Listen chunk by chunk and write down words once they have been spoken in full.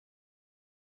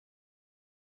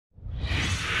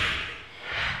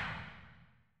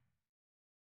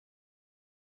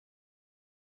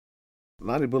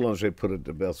Nani Boulanger put it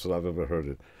the best that I've ever heard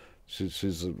it.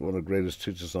 She's one of the greatest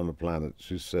teachers on the planet.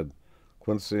 She said,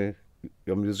 Quincy,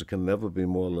 your music can never be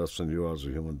more or less than you are as a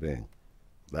human being.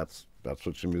 That's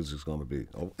what your music's going to be.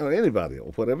 Or anybody,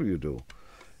 or whatever you do.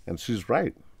 And she's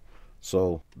right.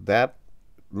 So that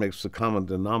makes the common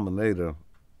denominator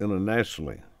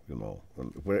internationally. You know,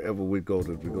 wherever we go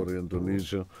to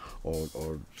Indonesia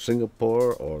or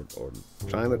Singapore or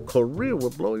China, Korea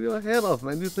will blow your head off,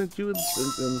 man. You think you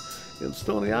in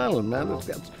Stony Island, man?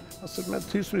 I said, man,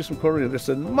 teach me some Korean. They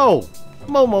said, Mo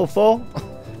fo.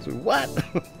 I said, what?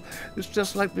 It's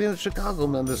just like being in Chicago,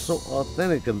 man. It's so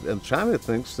authentic, and China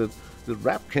thinks that the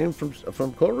rap came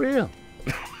from Korea,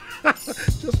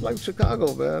 just like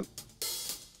Chicago, man.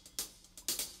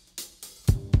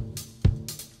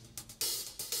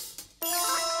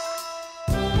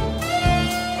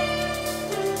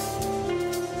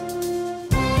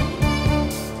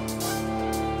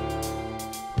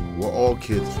 We're all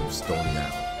kids from Stony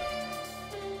Island.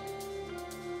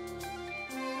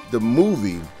 The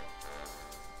movie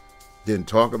didn't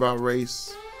talk about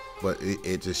race, but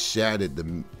it just shattered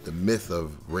the myth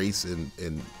of race in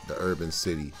the urban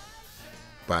city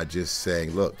by just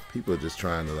saying, look, people are just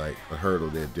trying to like hurdle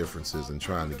their differences and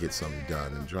trying to get something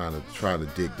done and trying to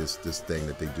dig this thing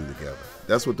that they do together.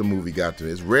 That's what the movie got to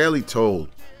me. It's rarely told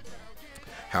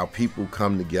how people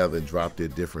come together and drop their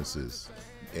differences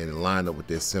and line up with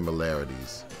their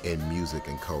similarities in music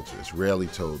and culture. It's rarely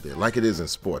told there, like it is in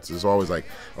sports. It's always like,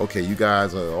 okay, you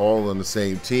guys are all on the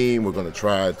same team. We're going to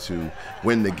try to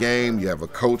win the game. You have a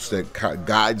coach that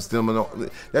guides them. And all.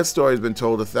 That story's been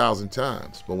told 1,000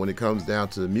 times. But when it comes down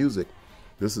to the music,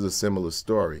 this is a similar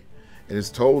story. And it's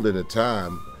told in a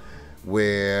time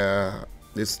where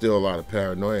there's still a lot of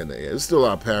paranoia in the air. There's still a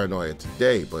lot of paranoia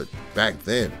today, but back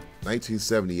then,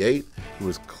 1978, it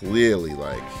was clearly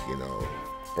like, you know,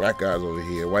 black guys over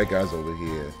here, white guys over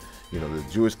here. You know,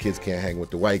 the Jewish kids can't hang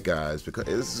with the white guys because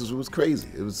it was crazy.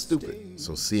 It was stupid.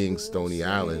 So seeing Stony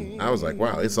Island, I was like,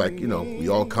 wow, it's like, you know, we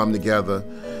all come together.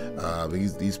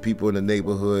 These people in the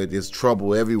neighborhood, there's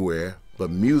trouble everywhere, but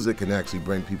music can actually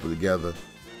bring people together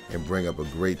and bring up a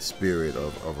great spirit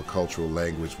of a cultural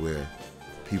language where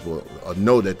people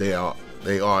know that they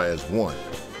are as one.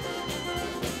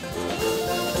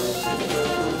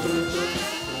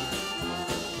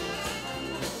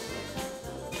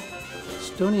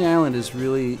 Stony Island is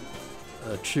really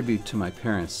a tribute to my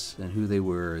parents and who they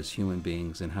were as human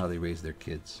beings and how they raised their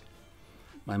kids.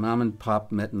 My mom and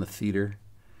pop met in the theater.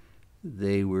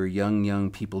 They were young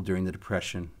people during the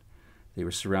Depression. They were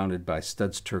surrounded by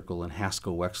Studs Terkel and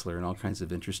Haskell Wexler and all kinds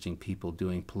of interesting people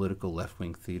doing political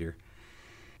left-wing theater.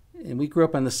 And we grew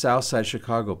up on the south side of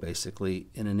Chicago, basically,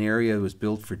 in an area that was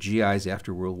built for GIs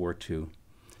after World War II.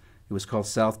 It was called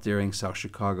South Daring, South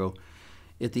Chicago,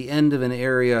 at the end of an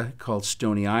area called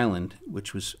Stony Island,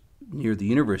 which was near the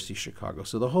University of Chicago.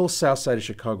 So the whole south side of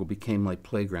Chicago became like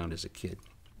playground as a kid.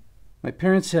 My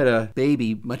parents had a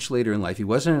baby much later in life. He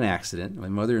wasn't an accident. My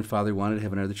mother and father wanted to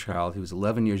have another child. He was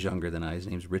 11 years younger than I. His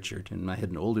name's Richard, and I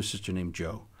had an older sister named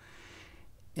Jo.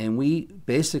 And we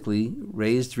basically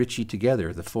raised Richie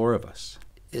together, the four of us.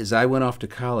 As I went off to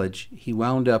college, he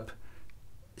wound up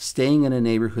staying in a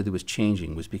neighborhood that was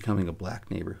changing, was becoming a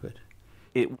black neighborhood.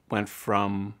 It went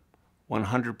from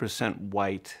 100%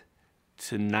 white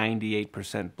to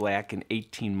 98% black in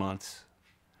 18 months.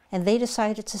 And they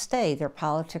decided to stay. Their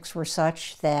politics were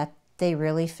such that they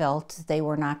really felt they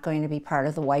were not going to be part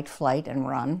of the white flight and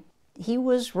run. He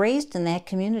was raised in that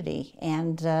community,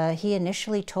 and he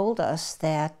initially told us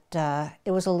that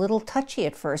it was a little touchy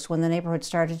at first when the neighborhood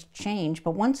started to change,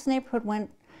 but once the neighborhood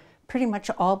went pretty much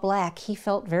all black, he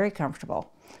felt very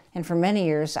comfortable. And for many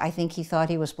years, I think he thought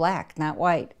he was black, not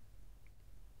white.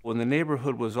 When the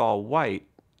neighborhood was all white,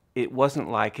 it wasn't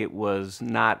like it was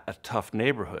not a tough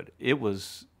neighborhood. It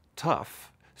was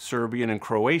tough. Serbian and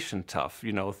Croatian tough.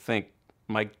 You know, think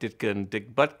Mike Ditka and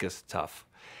Dick Butkus tough.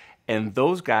 And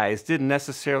those guys didn't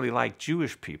necessarily like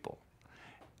Jewish people,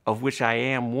 of which I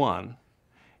am one.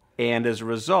 And as a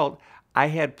result, I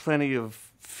had plenty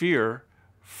of fear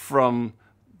from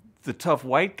the tough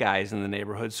white guys in the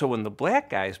neighborhood. So when the black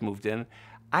guys moved in,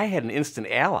 I had an instant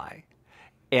ally.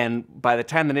 And by the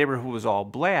time the neighborhood was all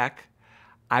black,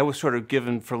 I was sort of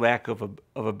given, for lack of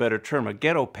a better term, a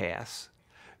ghetto pass,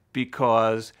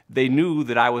 because they knew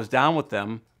that I was down with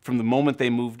them from the moment they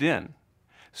moved in.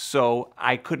 So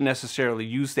I couldn't necessarily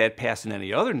use that pass in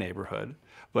any other neighborhood,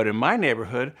 but in my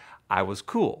neighborhood, I was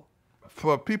cool.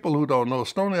 For people who don't know,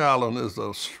 Stony Island is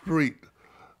a street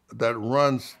that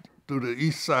runs through the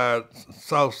east side,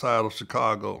 south side of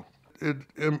Chicago. It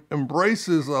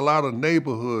embraces a lot of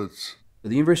neighborhoods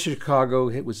The University of Chicago,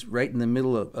 it was right in the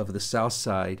middle of the South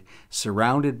Side,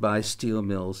 surrounded by steel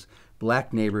mills,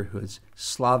 black neighborhoods,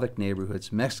 Slavic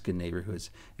neighborhoods, Mexican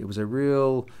neighborhoods. It was a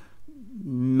real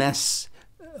mess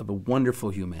of a wonderful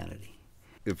humanity.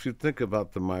 If you think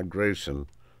about the migration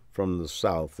from the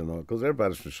South, because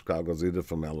everybody from Chicago is either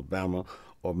from Alabama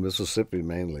or Mississippi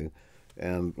mainly,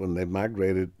 and when they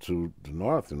migrated to the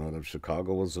North,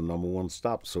 Chicago was the #1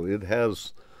 stop. So it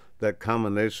has that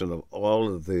combination of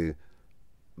all of the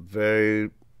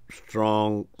very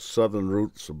strong Southern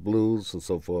roots of blues and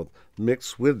so forth,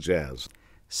 mixed with jazz.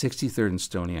 63rd and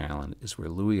Stony Island is where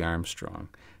Louis Armstrong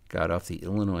got off the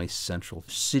Illinois Central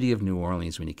city of New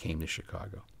Orleans when he came to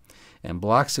Chicago. And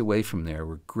blocks away from there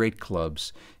were great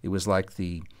clubs. It was like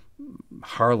the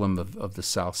Harlem of the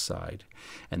South Side.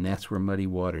 And that's where Muddy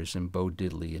Waters and Bo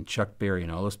Diddley and Chuck Berry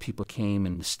and all those people came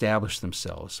and established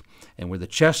themselves. And where the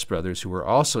Chess brothers, who were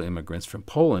also immigrants from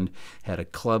Poland, had a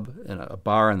club and a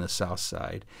bar on the South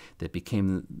Side that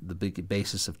became the big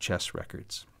basis of Chess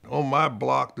records. On my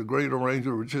block, the great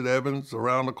arranger Richard Evans,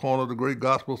 around the corner, the great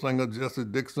gospel singer Jesse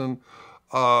Dixon,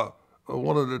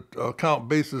 one of the Count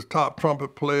Basie's top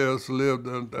trumpet players lived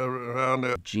around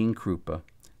there. Gene Krupa,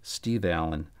 Steve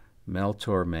Allen, Mel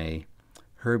Torme,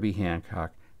 Herbie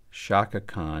Hancock, Shaka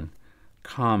Khan,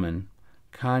 Common,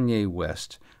 Kanye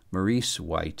West, Maurice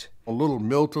White. Little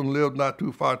Milton lived not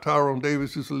too far. Tyrone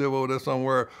Davis used to live over there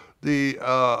somewhere. The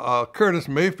Curtis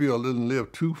Mayfield didn't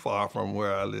live too far from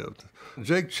where I lived.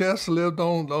 Jake Chess lived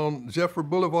on Jeffrey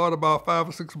Boulevard, about 5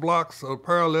 or 6 blocks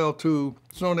parallel to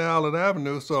Stony Island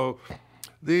Avenue. So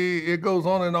it goes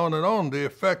on and on and on. The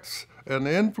effects and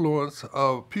the influence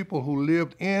of people who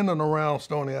lived in and around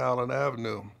Stony Island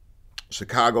Avenue.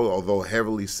 Chicago, although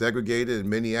heavily segregated in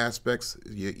many aspects,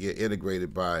 you're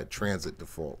integrated by transit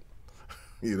default,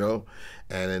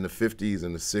 And in the 50s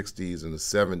and the 60s and the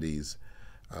 70s,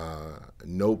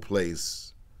 no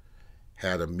place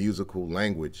had a musical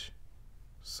language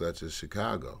such as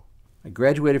Chicago. I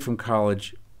graduated from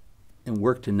college and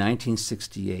worked in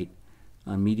 1968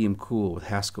 on Medium Cool with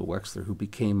Haskell Wexler, who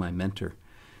became my mentor.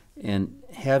 And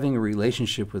having a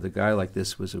relationship with a guy like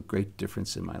this was a great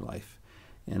difference in my life.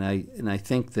 And I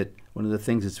think that one of the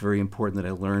things that's very important that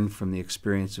I learned from the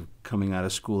experience of coming out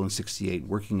of school in '68,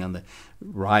 working on the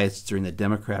riots during the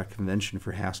Democratic Convention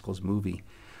for Haskell's movie,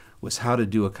 was how to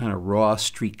do a kind of raw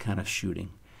street kind of shooting.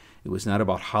 It was not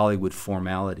about Hollywood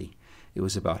formality. It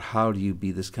was about how do you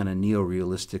be this kind of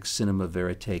neo-realistic cinema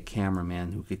verite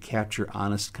cameraman who could capture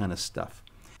honest kind of stuff.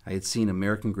 I had seen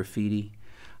American Graffiti.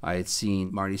 I had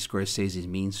seen Marty Scorsese's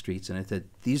Mean Streets, and I said,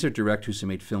 these are directors who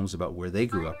made films about where they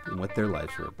grew up and what their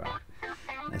lives were about.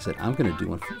 And I said, I'm going to do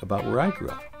one about where I grew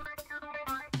up.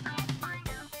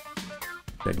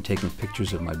 I'd been taking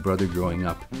pictures of my brother growing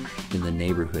up in the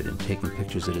neighborhood and taking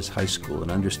pictures at his high school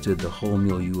and understood the whole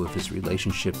milieu of his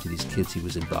relationship to these kids he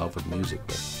was involved with music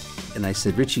with. And I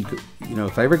said, Richie,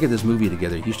 if I ever get this movie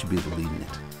together, you should be the lead in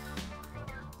it.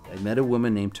 I met a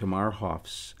woman named Tamar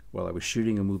Hoffs while I was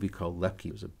shooting a movie called Lepke.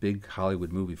 It was a big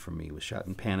Hollywood movie for me. It was shot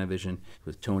in Panavision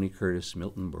with Tony Curtis,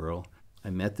 Milton Berle. I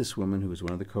met this woman who was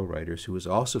one of the co-writers who was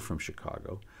also from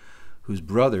Chicago, whose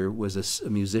brother was a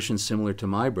musician similar to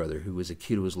my brother, who was a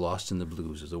kid who was lost in the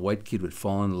blues. He was a white kid who had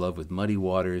fallen in love with Muddy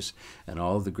Waters and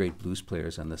all of the great blues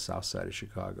players on the south side of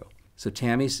Chicago. So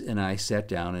Tammy and I sat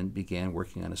down and began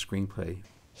working on a screenplay.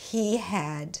 He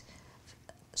had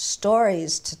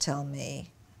stories to tell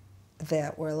me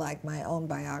that were like my own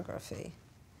biography,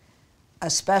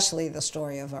 especially the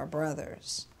story of our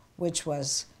brothers, which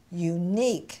was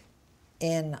unique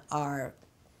in our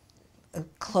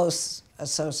close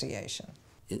association.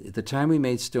 At the time we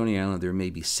made Stony Island, there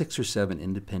may be 6 or 7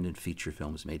 independent feature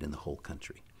films made in the whole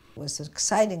country. It was an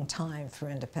exciting time for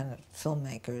independent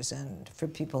filmmakers and for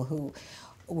people who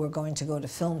were going to go to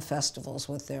film festivals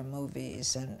with their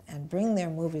movies and bring their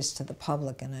movies to the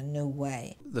public in a new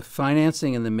way. The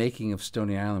financing and the making of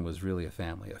Stony Island was really a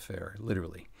family affair,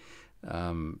 literally.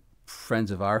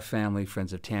 Friends of our family,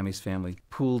 friends of Tammy's family,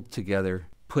 pooled together,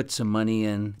 put some money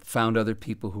in, found other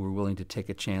people who were willing to take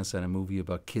a chance on a movie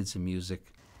about kids and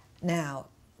music. Now,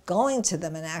 going to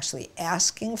them and actually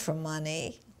asking for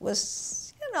money was,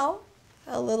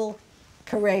 a little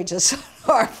courageous on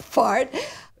our part.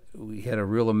 We had a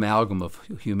real amalgam of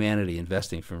humanity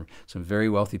investing, from some very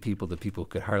wealthy people to people who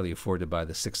could hardly afford to buy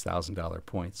the $6,000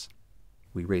 points.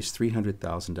 We raised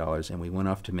 $300,000 and we went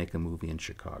off to make a movie in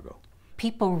Chicago.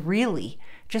 People really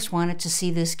just wanted to see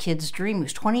this kid's dream,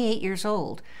 who's 28 years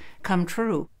old, come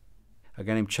true. A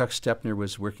guy named Chuck Stepner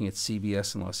was working at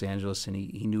CBS in Los Angeles, and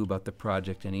he knew about the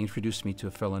project, and he introduced me to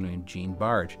a fellow named Gene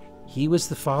Barge. He was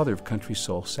the father of country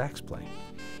soul sax playing.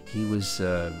 He was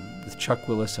with Chuck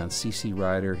Willis on C.C.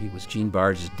 Rider. He was Gene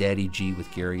Barge's Daddy G with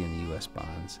Gary and the U.S.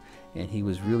 Bonds. And he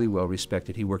was really well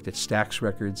respected. He worked at Stax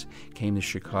Records, came to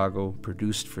Chicago,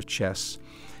 produced for Chess,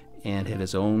 and had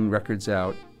his own records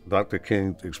out. Dr.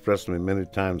 King expressed to me many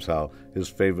times how his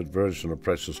favorite version of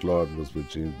Precious Lord was with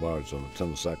Gene Barge on a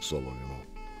tenor sax solo, you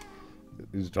know.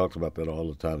 He talked about that all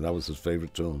the time. That was his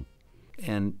favorite tune.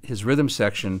 And his rhythm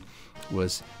section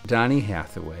was Donny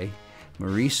Hathaway,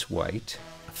 Maurice White,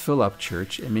 Phil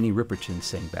Upchurch, and Minnie Riperton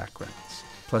sang backgrounds.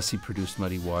 Plus he produced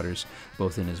Muddy Waters,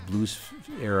 both in his blues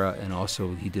era and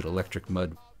also he did Electric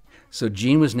Mud. So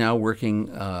Gene was now working,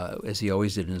 as he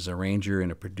always did, as an arranger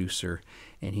and a producer,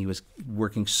 and he was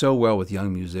working so well with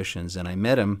young musicians. And I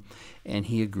met him, and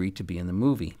he agreed to be in the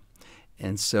movie.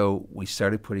 And so we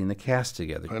started putting the cast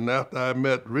together. And after I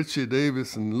met Richie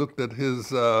Davis and looked at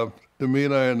his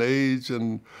demeanor and age,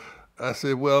 and I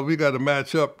said, well, we got to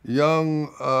match up young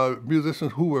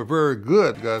musicians who were very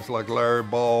good, guys like Larry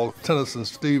Ball, Tennyson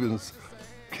Stevens,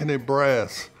 Kenny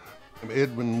Brass,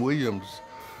 Edwin Williams,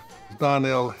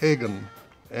 Donnell Hagen,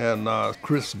 and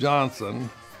Chris Johnson.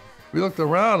 We looked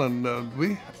around and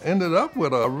we ended up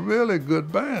with a really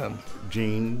good band.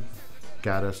 Gene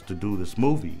got us to do this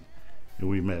movie, and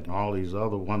we met all these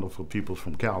other wonderful people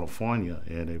from California,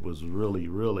 and it was really,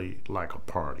 really like a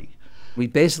party. We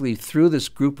basically threw this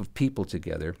group of people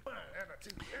together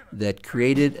that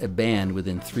created a band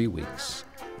within 3 weeks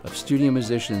of studio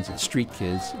musicians and street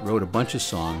kids, wrote a bunch of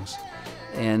songs,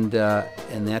 and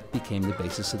that became the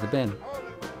basis of the band.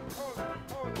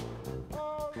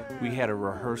 We had a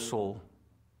rehearsal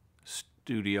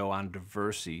studio on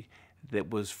Diversey that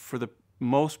was, for the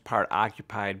most part,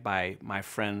 occupied by my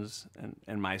friends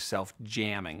and myself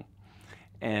jamming.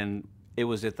 And it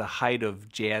was at the height of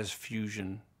jazz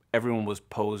fusion. Everyone was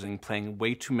posing, playing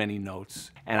way too many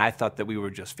notes, and I thought that we were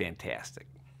just fantastic.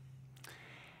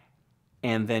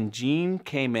 And then Gene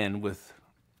came in with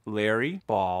Larry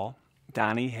Ball,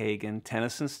 Donny Hagen,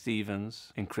 Tennyson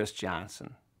Stevens, and Chris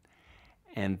Johnson.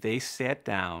 And they sat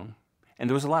down, and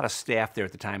there was a lot of staff there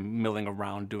at the time milling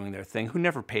around doing their thing who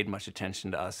never paid much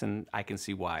attention to us, and I can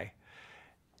see why.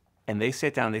 And they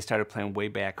sat down and they started playing Way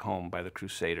Back Home by the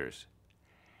Crusaders.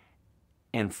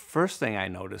 And first thing I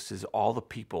noticed is all the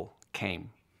people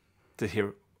came to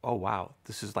hear, oh wow,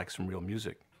 this is like some real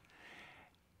music.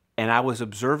 And I was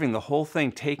observing the whole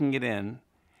thing, taking it in,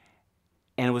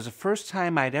 and it was the first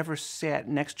time I'd ever sat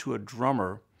next to a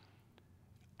drummer.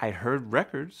 I heard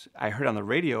records, I heard on the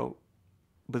radio,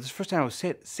 but it's the first time I was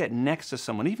sat next to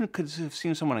someone, even could have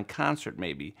seen someone in concert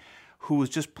maybe, who was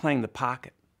just playing the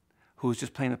pocket, who was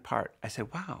just playing the part. I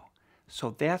said, wow,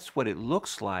 so that's what it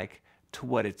looks like to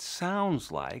what it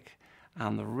sounds like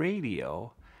on the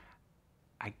radio.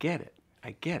 I get it,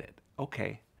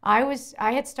 okay. I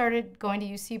had started going to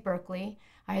UC Berkeley.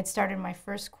 I had started my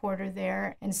first quarter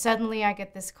there, and suddenly I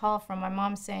get this call from my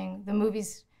mom saying, the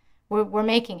movie's, we're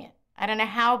making it. I don't know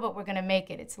how, but we're gonna make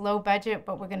it. It's low budget,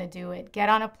 but we're gonna do it. Get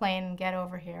on a plane and get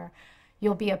over here.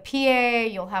 You'll be a PA,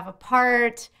 you'll have a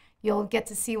part, you'll get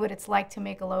to see what it's like to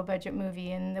make a low budget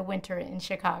movie in the winter in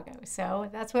Chicago. So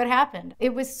that's what happened.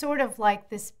 It was sort of like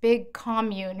this big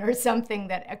commune or something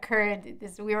that occurred.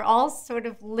 We were all sort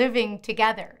of living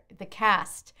together, the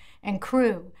cast and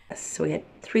crew. So we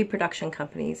had 3 production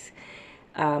companies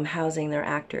housing their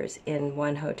actors in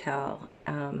one hotel.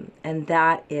 And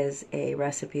that is a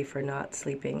recipe for not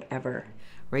sleeping ever.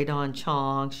 Rae Dawn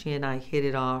Chong, she and I hit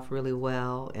it off really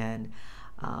well, and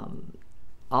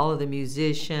all of the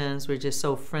musicians were just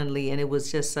so friendly, and it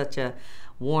was just such a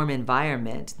warm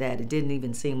environment that it didn't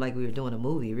even seem like we were doing a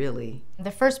movie, really.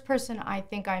 The first person I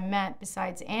think I met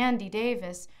besides Andy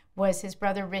Davis was his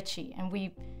brother Richie, and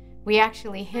we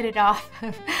actually hit it off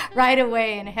right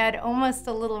away and had almost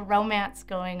a little romance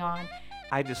going on.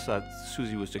 I just thought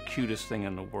Susie was the cutest thing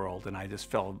in the world, and I just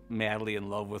fell madly in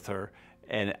love with her.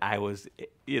 And I was,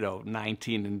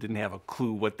 19 and didn't have a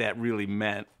clue what that really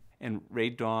meant. And Rae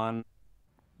Dawn,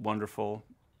 wonderful.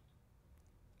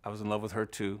 I was in love with her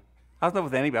too. I was in love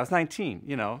with anybody. I was 19,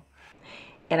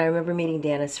 And I remember meeting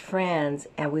Dennis Franz,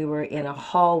 and we were in a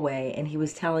hallway, and he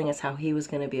was telling us how he was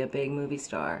going to be a big movie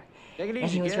star. And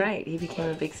he was right. He became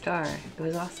a big star. It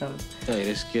was awesome. Hey,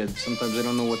 this kid, sometimes they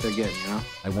don't know what they're getting,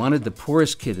 I wanted the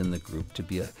poorest kid in the group to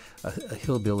be a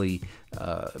hillbilly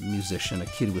musician, a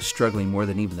kid who was struggling more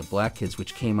than even the black kids,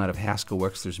 which came out of Haskell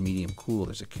Wexler's Medium Cool.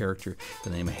 There's a character by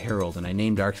the name of Harold, and I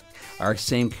named our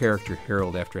same character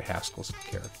Harold after Haskell's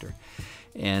character.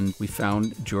 And we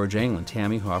found George England.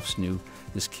 Tammy Hoffs knew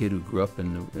this kid who grew up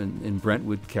in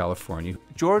Brentwood, California.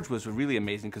 George was really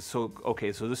amazing because, so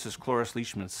this is Cloris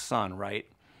Leachman's son, right?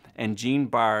 And Gene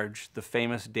Barge, the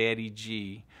famous Daddy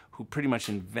G, who pretty much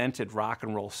invented rock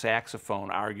and roll saxophone,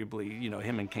 arguably, you know,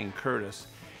 him and King Curtis,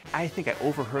 I think I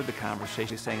overheard the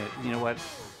conversation saying, you know what,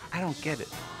 I don't get it.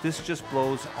 This just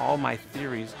blows all my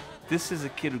theories. This is a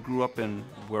kid who grew up in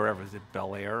wherever, is it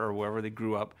Bel Air or wherever they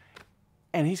grew up,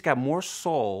 and he's got more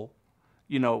soul.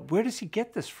 You know, where does he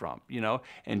get this from, you know?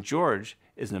 And George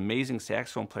is an amazing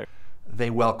saxophone player. They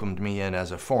welcomed me in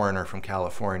as a foreigner from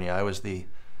California. I was the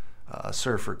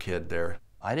surfer kid there.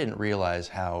 I didn't realize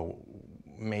how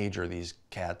major these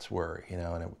cats were, you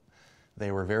know, and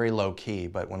they were very low-key,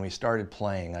 but when we started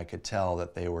playing, I could tell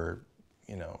that they were,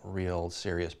 you know, real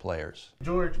serious players.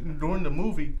 George, during the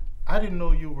movie, I didn't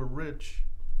know you were rich.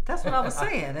 That's what I was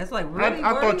saying. It's like, really?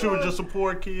 I thought you were just a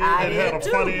poor kid that had a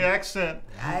funny accent.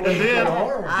 I did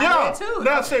too.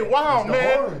 Then I say, wow,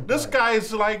 man, this guy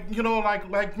is like, you know,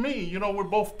 like me. You know, we're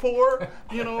both poor.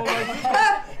 You know, like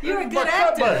you're a good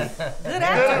actor. Good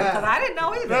actor, because I didn't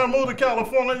know either. Then I moved to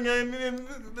California and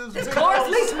this Cloris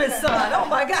Leachman's son. Oh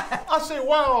my God. I say,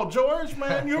 wow, George,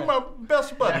 man, you're my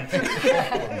best buddy.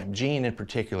 Gene in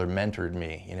particular mentored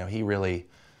me. You know, he really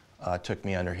took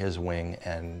me under his wing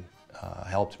and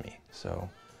helped me, so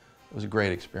it was a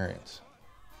great experience.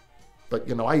 But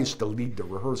you know, I used to lead the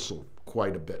rehearsal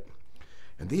quite a bit,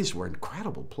 and these were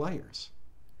incredible players.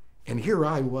 And here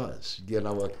I was, you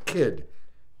know, a kid,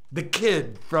 the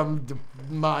kid from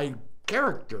my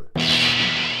character.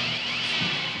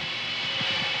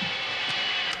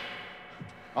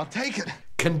 I'll take it.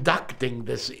 Conducting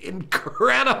this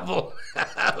incredible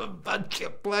bunch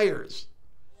of players.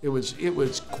 It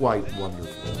was quite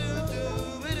wonderful.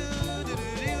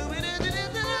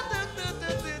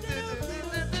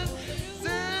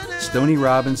 Stoney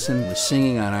Robinson was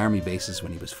singing on Army bases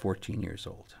when he was 14 years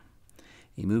old.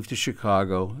 He moved to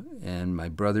Chicago, and my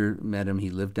brother met him. He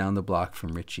lived down the block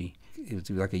from Richie. He was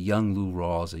like a young Lou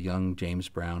Rawls, a young James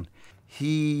Brown.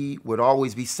 He would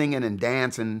always be singing and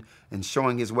dancing and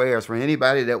showing his wares for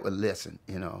anybody that would listen,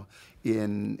 you know.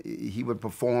 And he would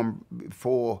perform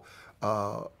for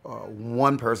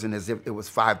one person as if it was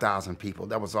 5,000 people.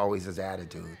 That was always his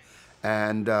attitude.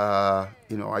 And,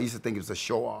 you know, I used to think it was a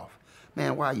show-off.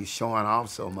 Man, why are you showing off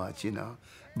so much, you know?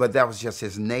 But that was just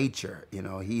his nature, you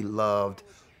know. He loved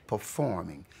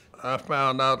performing. I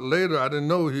found out later I didn't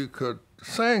know he could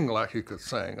sing like he could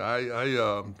sing. I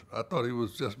thought he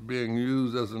was just being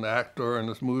used as an actor in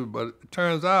this movie, but it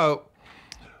turns out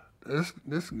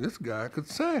this guy could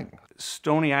sing.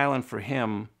 Stony Island for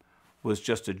him was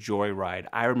just a joyride.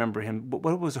 I remember him,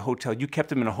 what was a hotel? You kept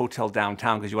him in a hotel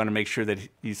downtown because you wanted to make sure that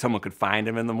someone could find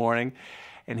him in the morning.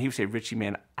 And he would say, Richie,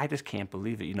 man, I just can't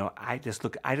believe it. You know, I just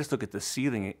look at the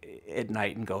ceiling at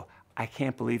night and go, I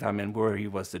can't believe I'm in where he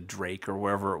was, the Drake or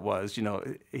wherever it was. You know,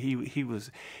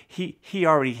 he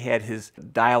already had his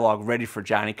dialogue ready for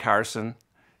Johnny Carson.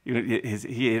 You know,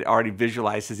 he had already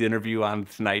visualized his interview on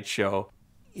The Tonight Show.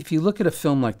 If you look at a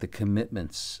film like The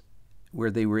Commitments, where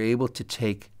they were able to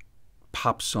take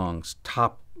pop songs,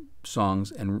 top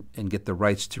songs, and get the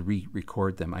rights to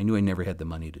re-record them, I knew I never had the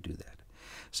money to do that.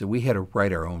 So we had to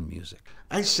write our own music.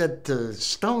 I said to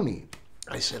Stoney,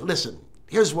 I said, listen,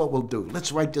 here's what we'll do.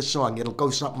 Let's write this song. It'll go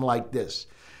something like this.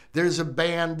 There's a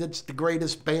band that's the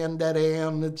greatest band that I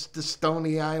am. It's the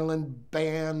Stony Island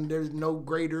Band. There's no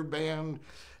greater band.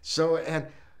 So, and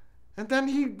then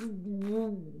he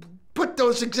put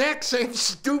those exact same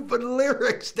stupid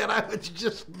lyrics that I was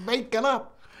just making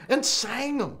up and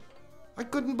sang them. I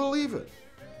couldn't believe it.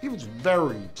 He was a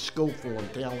very skillful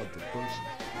and talented person.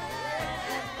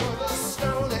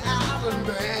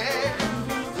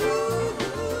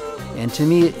 And to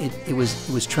me, it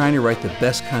was trying to write the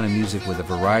best kind of music with a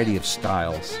variety of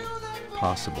styles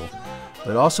possible,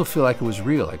 but also feel like it was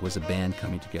real, like it was a band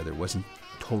coming together. It wasn't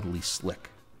totally slick.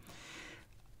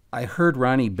 I heard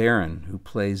Ronnie Barron, who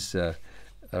plays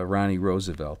Ronnie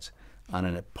Roosevelt, on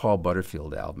a Paul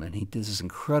Butterfield album, and he did this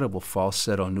incredible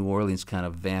falsetto New Orleans kind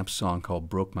of vamp song called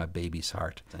Broke My Baby's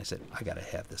Heart. And I said, I gotta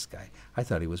have this guy. I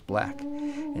thought he was black,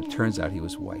 and it turns out he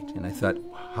was white. And I thought,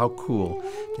 how cool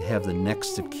to have the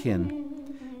next of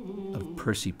kin of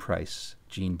Percy Price,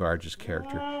 Gene Barge's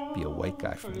character, be a white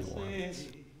guy from New Orleans.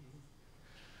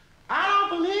 I don't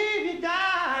believe you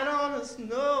died on us,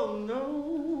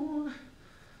 no.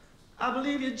 I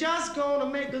believe you're just gonna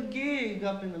make a gig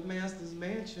up in the master's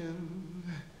mansion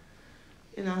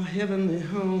in our heavenly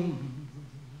home.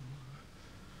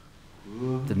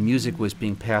 The music was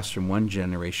being passed from one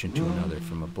generation to another,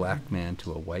 from a black man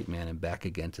to a white man and back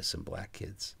again to some black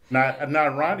kids. Now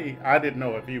Ronnie, I didn't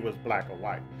know if he was black or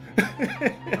white.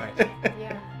 Right.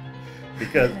 Yeah.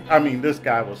 Because, I mean, this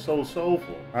guy was so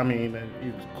soulful. I mean, he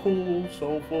was cool,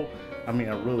 soulful, I mean,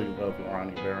 I really love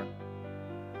Ronnie Barron.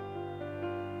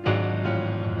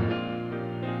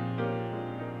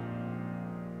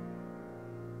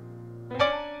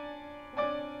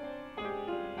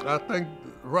 I think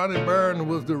Ronnie Barron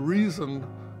was the reason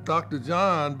Dr.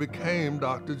 John became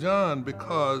Dr. John,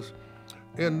 because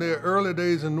in their early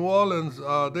days in New Orleans,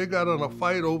 they got in a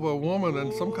fight over a woman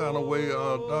in some kind of way.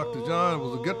 Dr. John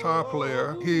was a guitar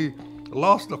player. He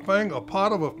lost a finger, a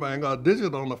part of a finger, a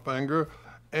digit on the finger,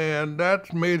 and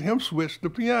that made him switch to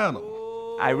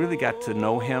piano. I really got to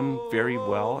know him very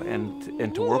well,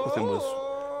 and to work with him was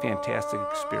a fantastic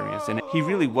experience. And he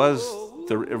really was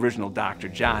the original Dr.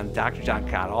 John. Dr. John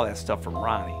got all that stuff from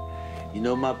Ronnie. You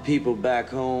know, my people back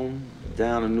home,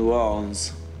 down in New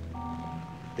Orleans,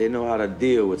 they know how to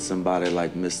deal with somebody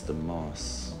like Mr.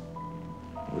 Moss.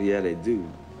 Well, yeah, they do.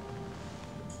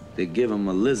 They give him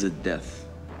a lizard death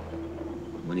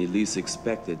when he least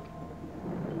expected.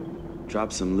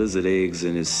 Drop some lizard eggs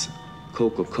in his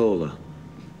Coca-Cola,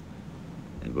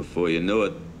 and before you know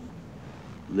it,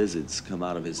 lizards come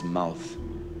out of his mouth.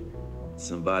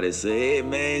 Somebody say, hey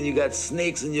man, you got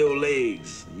snakes in your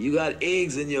legs. You got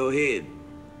eggs in your head.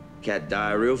 Cat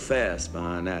die real fast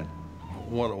behind that.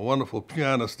 One wonderful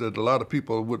pianist that a lot of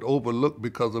people would overlook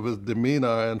because of his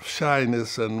demeanor and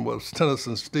shyness, and was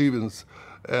Tennyson Stevens.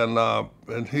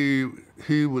 And he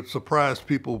would surprise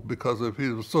people because he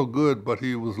was so good, but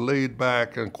he was laid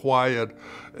back and quiet,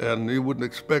 and you wouldn't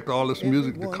expect all this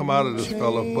music to come out of this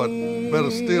fella, but better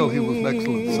still, he was an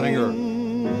excellent singer.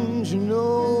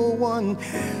 No one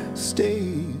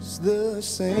stays the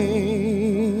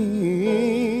same.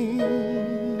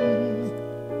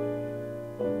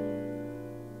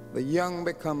 The young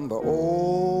become the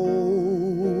old.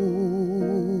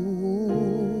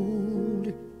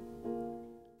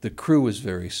 The crew was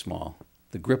very small.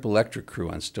 The Grip Electric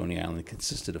crew on Stony Island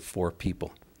consisted of 4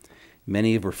 people.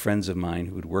 Many were friends of mine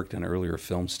who had worked on earlier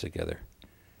films together.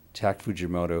 Tak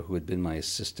Fujimoto, who had been my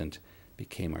assistant,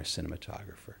 became our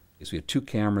cinematographer. So we had 2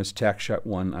 cameras. Tak shot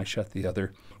one, I shot the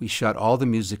other. We shot all the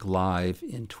music live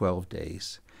in 12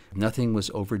 days. Nothing was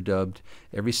overdubbed.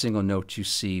 Every single note you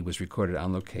see was recorded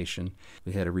on location.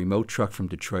 We had a remote truck from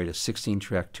Detroit, a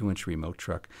 16-track, 2-inch remote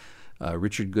truck.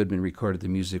 Richard Goodman recorded the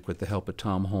music with the help of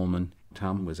Tom Holman.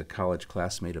 Tom was a college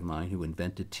classmate of mine who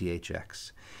invented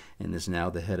THX and is now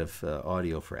the head of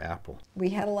audio for Apple. We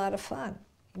had a lot of fun.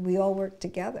 We all worked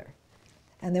together,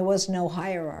 and there was no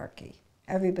hierarchy.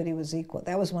 Everybody was equal.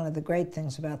 That was one of the great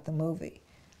things about the movie.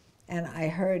 And I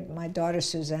heard my daughter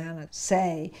Susanna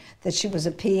say that she was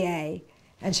a PA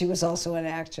and she was also an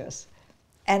actress.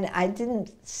 And I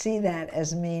didn't see that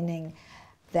as meaning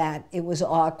that it was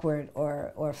awkward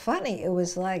or funny. It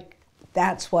was like,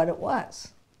 that's what it was.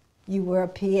 You were a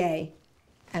PA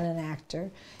and an actor.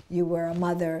 You were a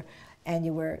mother, and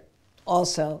you were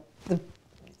also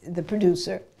the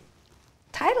producer.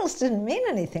 Titles didn't mean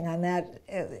anything on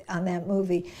that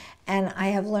movie, and I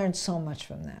have learned so much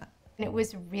from that. It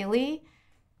was really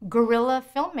guerrilla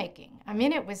filmmaking. I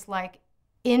mean, it was like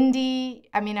indie.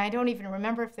 I mean, I don't even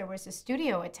remember if there was a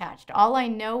studio attached. All I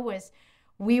know was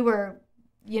we were,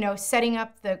 setting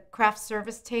up the craft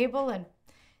service table and,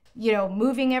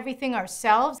 moving everything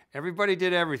ourselves. Everybody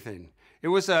did everything. It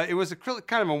was a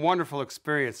kind of a wonderful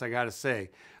experience, I got to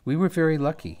say. We were very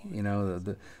lucky,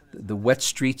 the wet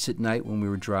streets at night when we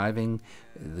were driving,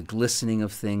 the glistening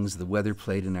of things, the weather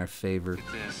played in our favor.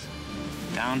 This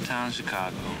downtown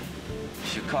Chicago.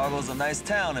 Chicago's a nice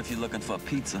town if you're looking for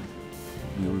pizza.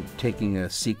 We were taking a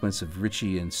sequence of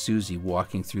Richie and Susie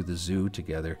walking through the zoo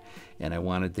together, and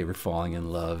they were falling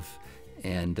in love.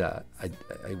 And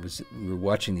we were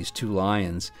watching these 2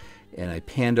 lions, and I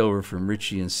panned over from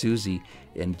Richie and Susie,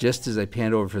 and just as I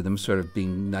panned over for them sort of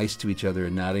being nice to each other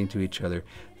and nodding to each other,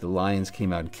 the lions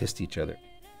came out and kissed each other.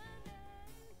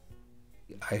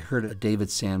 I heard a David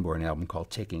Sanborn album called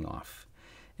Taking Off,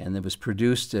 and it was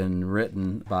produced and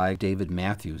written by David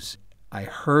Matthews. I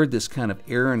heard this kind of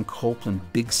Aaron Copland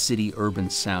big city urban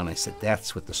sound. I said,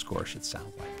 that's what the score should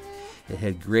sound like. It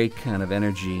had great kind of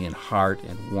energy and heart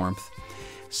and warmth.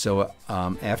 So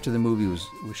after the movie was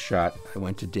shot, I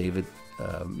went to David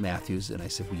Matthews and I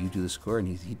said, will you do the score? And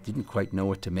he didn't quite know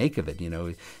what to make of it.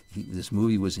 This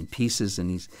movie was in pieces,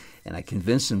 and I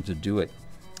convinced him to do it.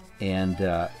 And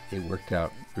it worked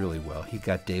out really well. He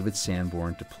got David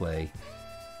Sanborn to play.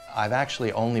 I've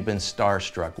actually only been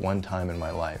starstruck one time in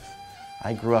my life.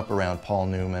 I grew up around Paul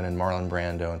Newman and Marlon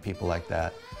Brando and people like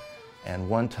that. And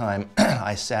one time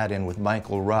I sat in with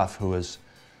Michael Ruff, who was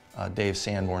Dave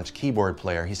Sanborn's keyboard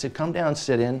player. He said, come down,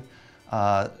 sit in.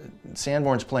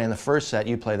 Sanborn's playing the first set,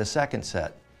 you play the second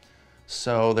set.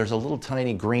 So there's a little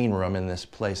tiny green room in this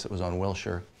place that was on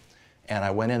Wilshire. And I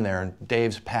went in there, and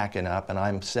Dave's packing up, and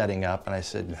I'm setting up, and I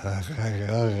said,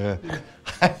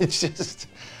 I just,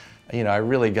 you know, I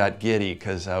really got giddy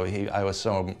because I was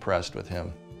so impressed with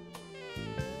him.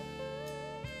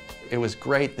 It was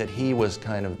great that he was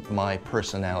kind of my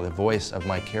personality, the voice of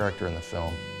my character in the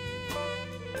film.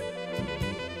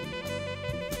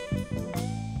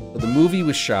 The movie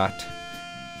was shot,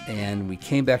 and we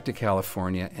came back to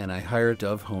California, and I hired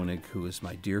Dov Honig, who was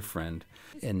my dear friend,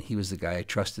 and he was the guy I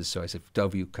trusted. So I said,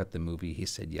 Dov, you cut the movie? He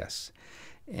said yes.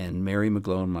 And Mary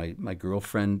McGlone, my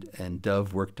girlfriend, and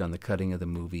Dov worked on the cutting of the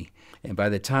movie. And by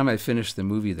the time I finished the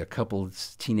movie, the couple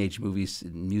teenage movies,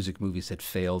 music movies had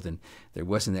failed, and there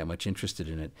wasn't that much interested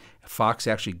in it. Fox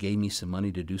actually gave me some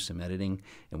money to do some editing,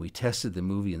 and we tested the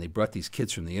movie, and they brought these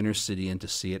kids from the inner city in to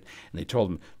see it, and they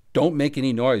told them, don't make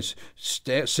any noise.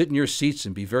 Sit in your seats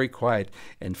and be very quiet.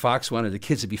 And Fox wanted the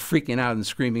kids to be freaking out and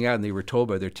screaming out, and they were told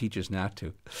by their teachers not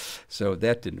to. So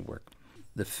that didn't work.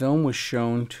 The film was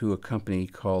shown to a company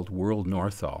called World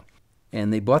Northall,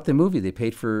 and they bought the movie. They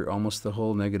paid for almost the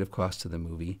whole negative cost of the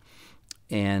movie,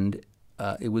 and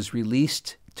it was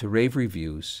released to rave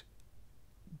reviews,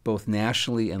 both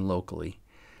nationally and locally.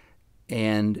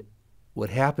 And what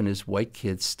happened is white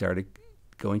kids started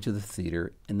going to the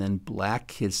theater, and then black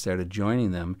kids started joining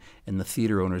them, and the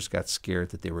theater owners got scared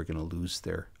that they were going to lose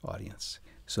their audience.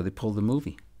 So they pulled the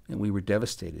movie, and we were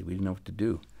devastated. We didn't know what to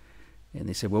do. And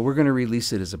they said, well, we're going to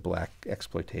release it as a black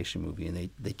exploitation movie.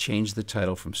 And they changed the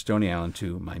title from Stony Island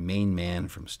to My Main Man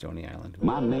from Stony Island.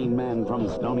 My Main Man from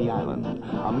Stony Island,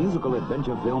 a musical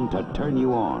adventure film to turn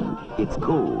you on. It's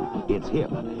cool, it's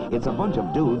hip, it's a bunch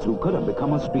of dudes who could have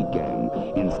become a street gang.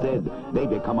 Instead, they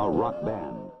become a rock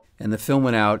band. And the film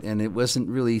went out, and it wasn't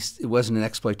an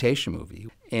exploitation movie.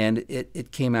 And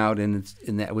it came out, and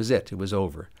that was it. It was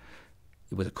over.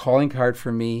 It was a calling card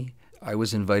for me. I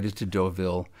was invited to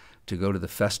Deauville to go to the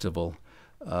Festival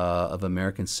of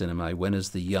American Cinema. I went as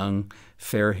the young,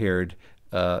 fair-haired,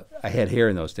 I had hair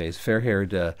in those days,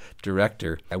 fair-haired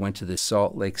director. I went to the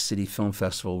Salt Lake City Film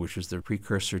Festival, which was the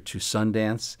precursor to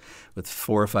Sundance, with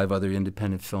 4 or 5 other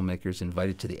independent filmmakers,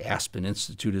 invited to the Aspen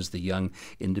Institute as the young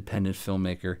independent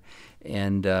filmmaker,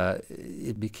 and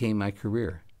it became my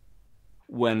career.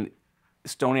 When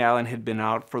Stony Island had been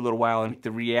out for a little while and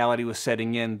the reality was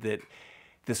setting in that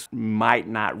this might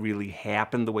not really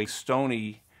happen the way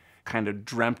Stony kind of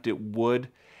dreamt it would,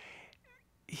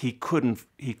 he couldn't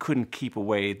keep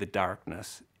away the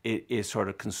darkness. It sort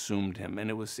of consumed him, and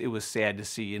it was sad to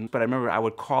see. But I remember I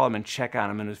would call him and check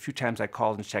on him, and a few times I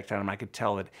called and checked on him, I could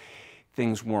tell that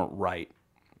things weren't right.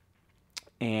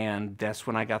 And that's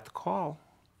when I got the call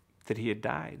that he had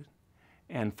died,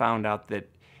 and found out that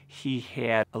he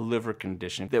had a liver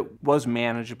condition that was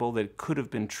manageable, that could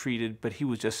have been treated, but he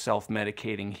was just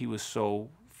self-medicating. He was so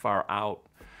far out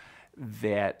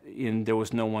that there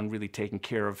was no one really taking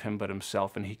care of him but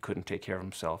himself, and he couldn't take care of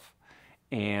himself.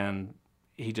 And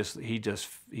he just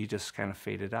kind of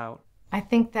faded out. I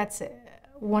think that's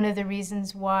one of the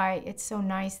reasons why it's so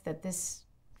nice that this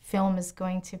film is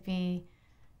going to be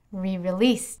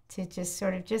re-released, to just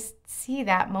sort of just see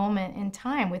that moment in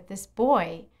time with this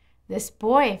boy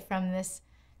from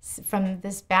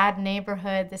this bad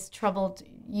neighborhood, this troubled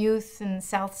youth in the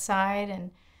South Side,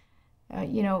 and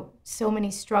you know, so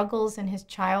many struggles in his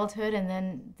childhood, and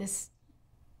then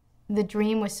the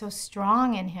dream was so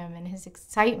strong in him, and his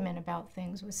excitement about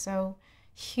things was so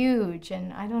huge,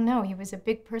 and I don't know, he was a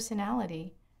big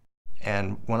personality.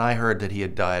 And when I heard that he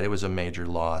had died, it was a major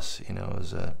loss. You know, it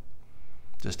was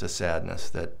just a sadness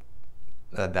that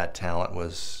that talent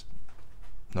was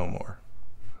no more.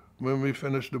 When we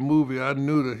finished the movie, I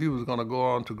knew that he was going to go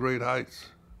on to great heights,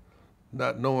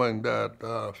 not knowing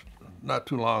that not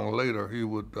too long later he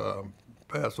would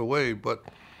pass away, but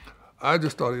I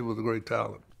just thought he was a great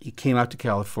talent. He came out to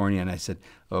California, and I said,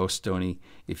 oh, Stony,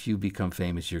 if you become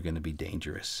famous, you're going to be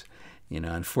dangerous. You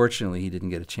know, unfortunately, he didn't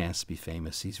get a chance to be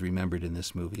famous. He's remembered in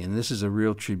this movie, and this is a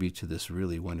real tribute to this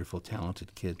really wonderful,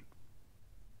 talented kid.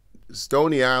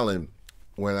 Stony Island,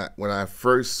 when I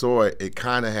first saw it, it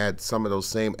kind of had some of those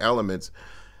same elements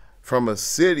from a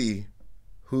city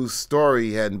whose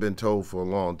story hadn't been told for a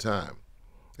long time.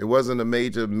 It wasn't a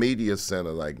major media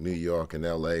center like New York and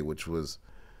LA, which was,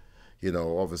 you know,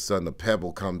 all of a sudden a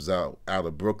pebble comes out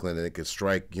of Brooklyn and it could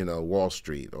strike, you know, Wall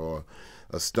Street, or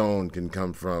a stone can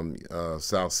come from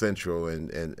South Central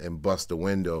and bust a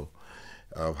window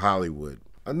of Hollywood.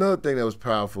 Another thing that was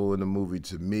powerful in the movie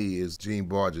to me is Gene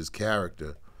Barge's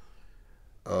character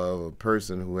of a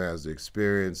person who has the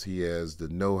experience, he has the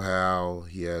know-how,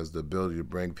 he has the ability to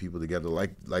bring people together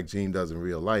like Gene does in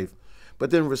real life,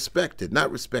 but then respected.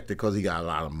 Not respected because he got a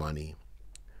lot of money,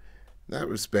 not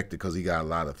respected because he got a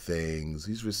lot of things.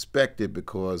 He's respected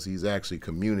because he's actually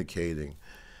communicating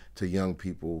to young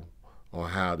people on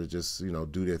how to just,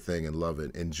 do their thing and love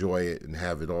it, enjoy it, and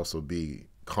have it also be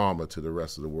karma to the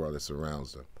rest of the world that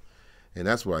surrounds them. And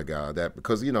that's why I got out of that,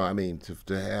 because,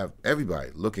 to have everybody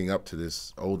looking up to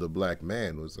this older black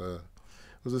man was a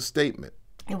statement.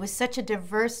 It was such a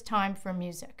diverse time for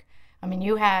music. I mean,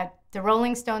 you had the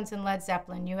Rolling Stones and Led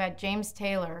Zeppelin, you had James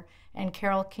Taylor and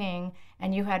Carole King,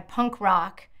 and you had punk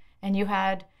rock, and you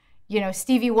had,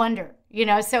 Stevie Wonder,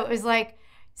 so it was like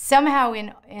somehow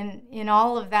in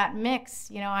all of that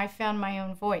mix, I found my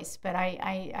own voice, but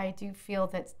I do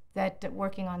feel that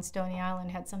working on Stony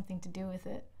Island had something to do with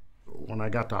it. When I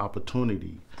got the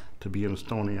opportunity to be in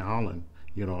Stony Island,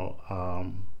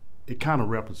 it kind of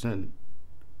represented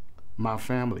my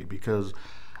family, because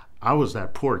I was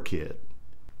that poor kid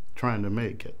trying to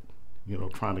make it,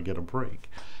 trying to get a break.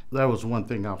 That was one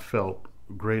thing I felt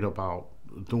great about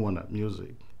doing that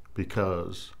music,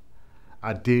 because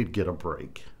I did get a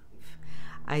break.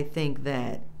 I think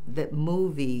that that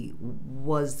movie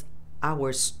was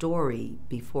our story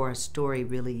before our story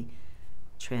really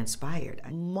transpired.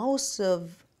 Most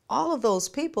of all of those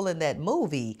people in that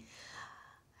movie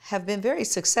have been very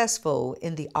successful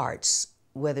in the arts,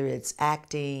 whether it's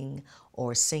acting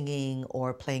or singing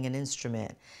or playing an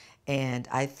instrument. And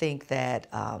I think that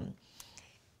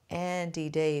Andy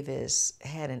Davis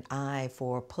had an eye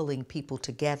for pulling people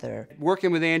together.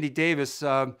 Working with Andy Davis,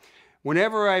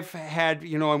 whenever I've had,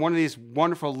 one of these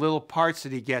wonderful little parts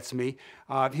that he gets me,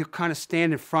 he'll kind of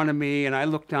stand in front of me, and I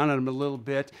look down at him a little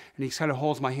bit, and he kind of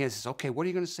holds my hand and says, okay, what are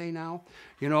you going to say now?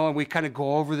 And we kind of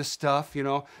go over the stuff,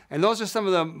 And those are some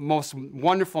of the most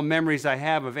wonderful memories I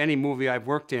have of any movie I've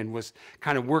worked in, was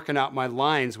kind of working out my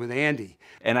lines with Andy.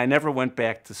 And I never went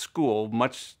back to school,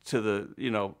 much to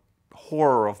the,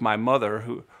 horror of my mother,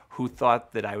 who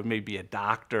thought that I would maybe be a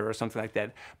doctor or something like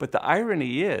that. But the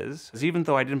irony is even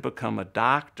though I didn't become a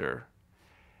doctor,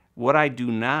 what I do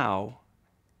now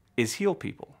is heal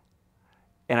people.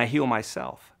 And I heal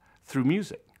myself through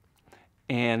music.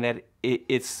 And that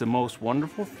it's the most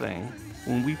wonderful thing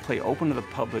when we play open to the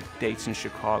public dates in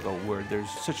Chicago, where there's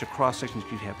such a cross-section.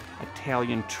 You have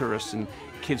Italian tourists and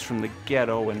kids from the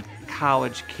ghetto and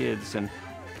college kids and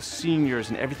seniors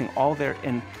and everything all there.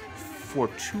 And for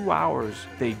 2 hours,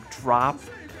 they drop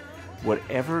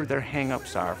whatever their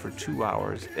hang-ups are for 2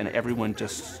 hours, and everyone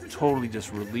just totally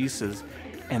just releases.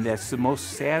 And that's the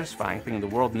most satisfying thing in the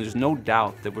world. And there's no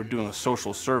doubt that we're doing a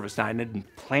social service. Now, I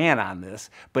didn't plan on this,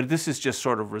 but this is just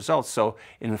sort of results. So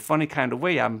in a funny kind of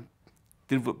way,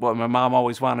 did what my mom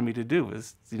always wanted me to do,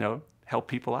 is, help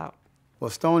people out. Well,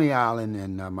 Stony Island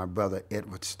and my brother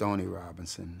Edward Stoney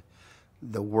Robinson,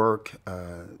 the work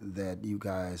that you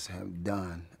guys have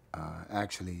done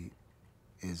actually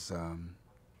is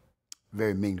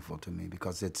very meaningful to me,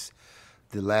 because it's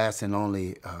the last and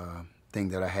only thing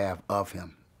that I have of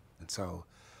him. And so,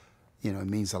 it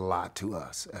means a lot to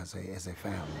us as a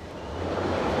family.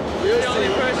 You're the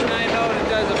only person I know that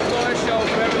does a floor show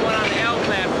for everyone on the L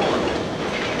platform.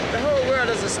 The whole world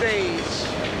is a stage.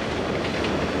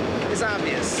 It's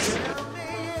obvious.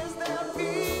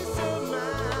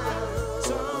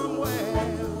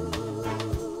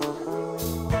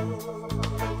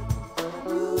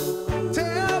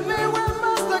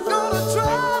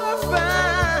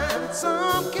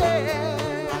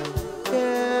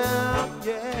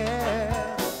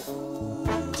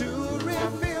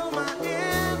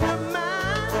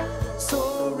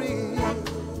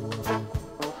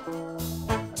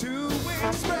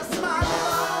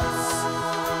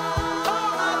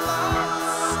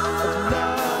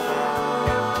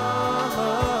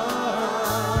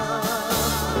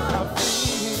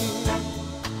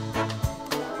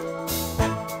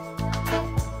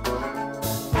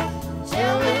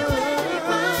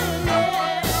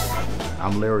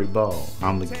 I'm Larry Ball.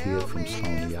 I'm the kid from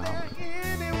Stony Island.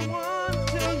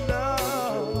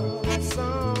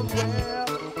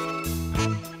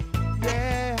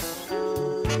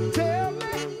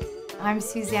 I'm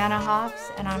Susanna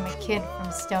Hoffs, and I'm a kid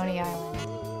from Stony Island.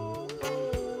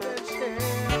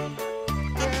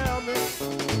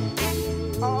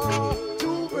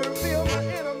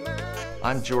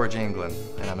 I'm George England,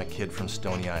 and I'm a kid from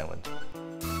Stony Island.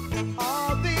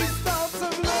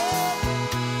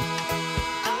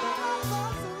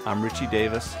 I'm Richie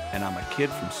Davis, and I'm a kid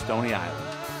from Stony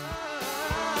Island.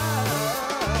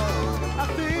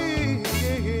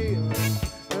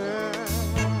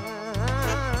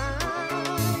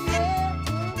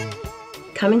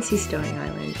 Come and see Stony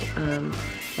Island and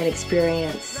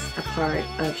experience a part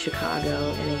of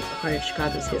Chicago and a part of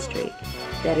Chicago's history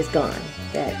that is gone,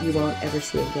 that you won't ever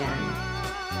see again.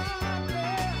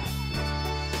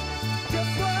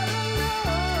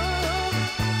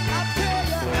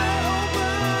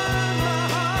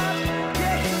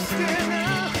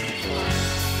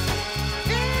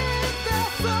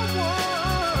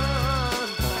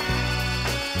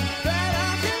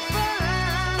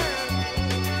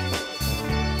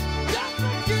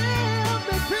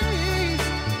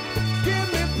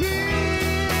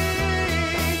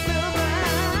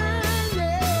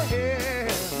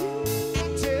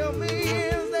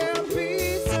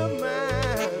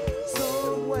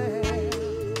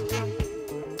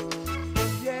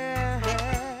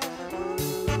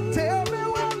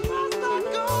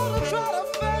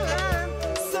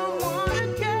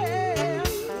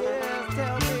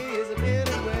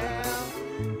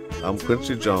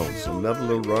 Quincy Jones, another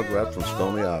little rugrat from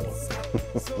Stony Island.